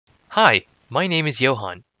Hi, my name is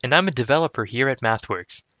Johan, and I'm a developer here at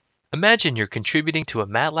MathWorks. Imagine you're contributing to a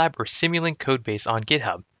MATLAB or Simulink codebase on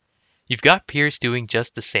GitHub. You've got peers doing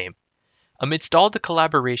just the same. Amidst all the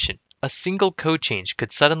collaboration, a single code change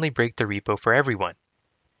could suddenly break the repo for everyone.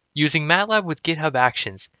 Using MATLAB with GitHub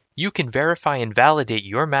Actions, you can verify and validate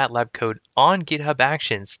your MATLAB code on GitHub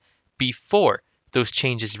Actions before those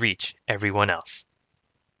changes reach everyone else.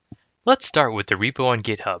 Let's start with the repo on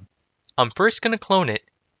GitHub. I'm first going to clone it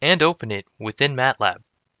and open it within MATLAB.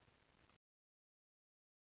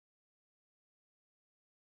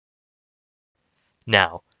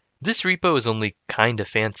 Now, this repo is only kinda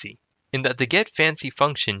fancy, in that the getFancy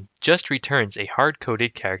function just returns a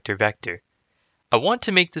hard-coded character vector. I want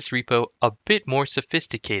to make this repo a bit more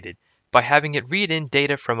sophisticated by having it read in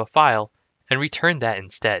data from a file and return that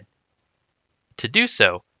instead. To do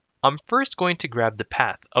so, I'm first going to grab the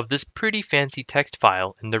path of this pretty fancy text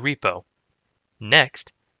file in the repo.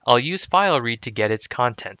 Next, I'll use fileRead to get its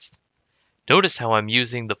contents. Notice how I'm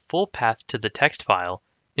using the full path to the text file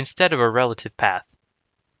instead of a relative path.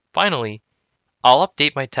 Finally, I'll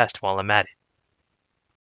update my test while I'm at it.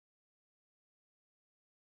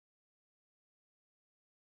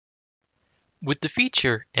 With the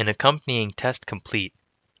feature and accompanying test complete,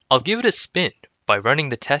 I'll give it a spin by running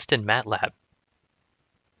the test in MATLAB.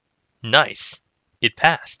 Nice! It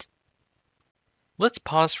passed. Let's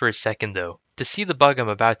pause for a second though to see the bug I'm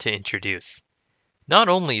about to introduce. Not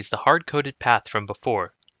only is the hard-coded path from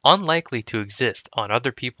before unlikely to exist on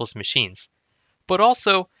other people's machines, but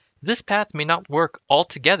also this path may not work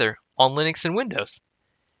altogether on Linux and Windows.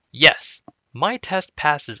 Yes, my test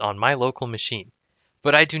passes on my local machine,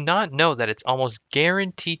 but I do not know that it's almost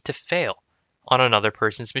guaranteed to fail on another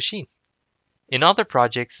person's machine. In other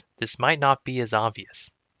projects, this might not be as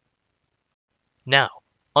obvious. Now,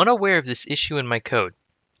 unaware of this issue in my code,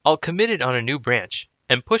 I'll commit it on a new branch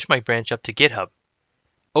and push my branch up to GitHub.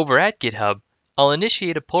 Over at GitHub, I'll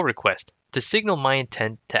initiate a pull request to signal my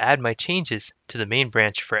intent to add my changes to the main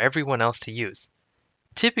branch for everyone else to use.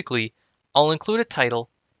 Typically, I'll include a title,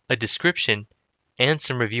 a description, and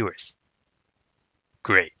some reviewers.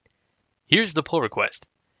 Great. Here's the pull request.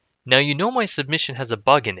 Now you know my submission has a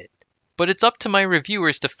bug in it, but it's up to my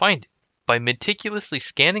reviewers to find it by meticulously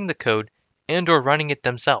scanning the code and/or running it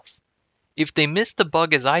themselves. If they miss the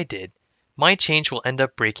bug as I did, my change will end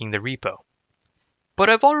up breaking the repo. But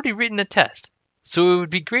I've already written a test, so it would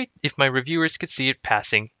be great if my reviewers could see it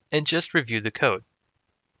passing and just review the code.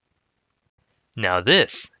 Now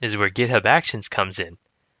this is where GitHub Actions comes in.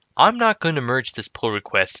 I'm not going to merge this pull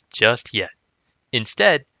request just yet.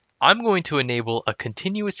 Instead, I'm going to enable a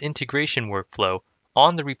continuous integration workflow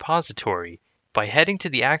on the repository by heading to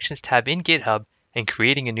the Actions tab in GitHub and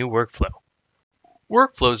creating a new workflow.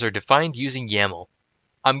 Workflows are defined using YAML.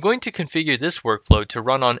 I'm going to configure this workflow to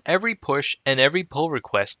run on every push and every pull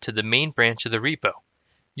request to the main branch of the repo.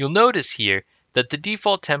 You'll notice here that the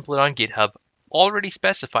default template on GitHub already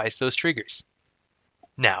specifies those triggers.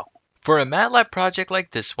 Now, for a MATLAB project like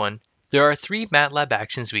this one, there are 3 MATLAB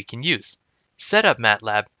actions we can use: setup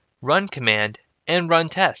MATLAB, run command, and run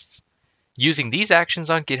tests. Using these actions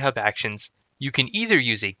on GitHub Actions, you can either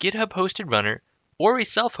use a GitHub-hosted runner or a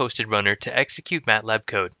self-hosted runner to execute MATLAB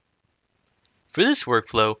code. For this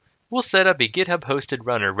workflow, we'll set up a GitHub-hosted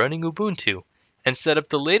runner running Ubuntu and set up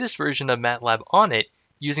the latest version of MATLAB on it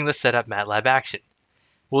using the setup MATLAB action.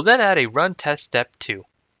 We'll then add a run test step 2.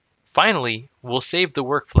 Finally, we'll save the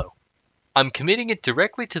workflow. I'm committing it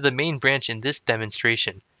directly to the main branch in this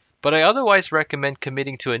demonstration, but I otherwise recommend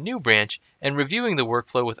committing to a new branch and reviewing the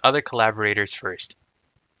workflow with other collaborators first.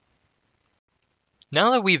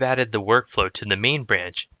 Now that we've added the workflow to the main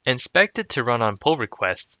branch and spec'd it to run on pull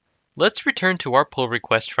requests, let's return to our pull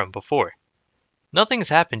request from before. Nothing's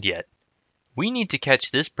happened yet. We need to catch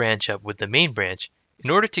this branch up with the main branch in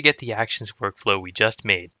order to get the actions workflow we just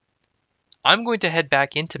made. I'm going to head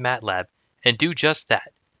back into MATLAB and do just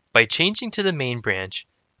that by changing to the main branch,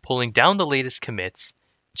 pulling down the latest commits,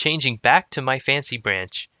 changing back to my fancy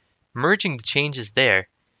branch, merging the changes there,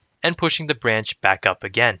 and pushing the branch back up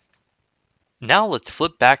again. Now let's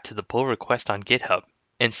flip back to the pull request on GitHub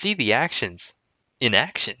and see the actions in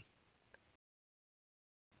action.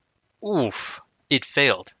 Oof, it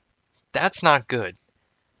failed. That's not good.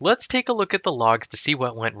 Let's take a look at the logs to see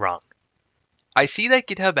what went wrong. I see that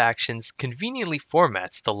GitHub Actions conveniently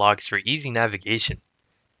formats the logs for easy navigation.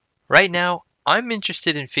 Right now, I'm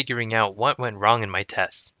interested in figuring out what went wrong in my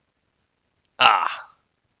tests. Ah,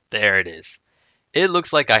 there it is. It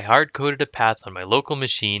looks like I hard-coded a path on my local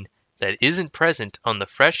machine that isn't present on the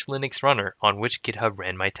fresh Linux runner on which GitHub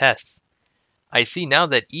ran my tests. I see now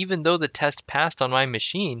that even though the test passed on my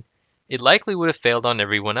machine, it likely would have failed on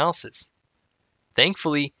everyone else's.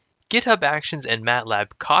 Thankfully, GitHub Actions and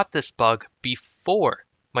MATLAB caught this bug before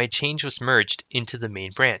my change was merged into the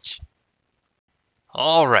main branch.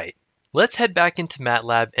 Alright, let's head back into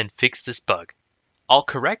MATLAB and fix this bug. I'll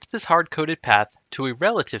correct this hard-coded path to a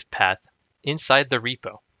relative path inside the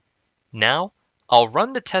repo. Now, I'll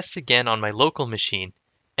run the tests again on my local machine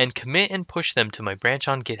and commit and push them to my branch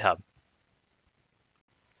on GitHub.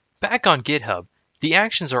 Back on GitHub, the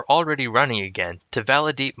actions are already running again to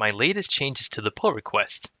validate my latest changes to the pull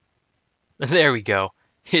request. There we go,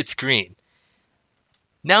 it's green.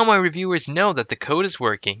 Now my reviewers know that the code is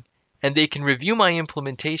working, and they can review my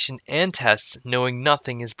implementation and tests knowing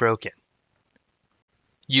nothing is broken.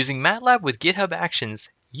 Using MATLAB with GitHub Actions,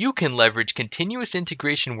 you can leverage continuous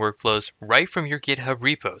integration workflows right from your GitHub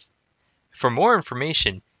repos. For more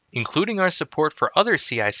information, including our support for other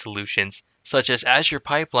CI solutions such as Azure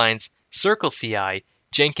Pipelines, Circle CI,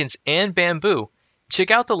 Jenkins, and Bamboo,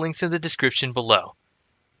 check out the links in the description below.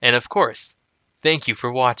 And of course, thank you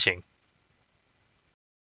for watching.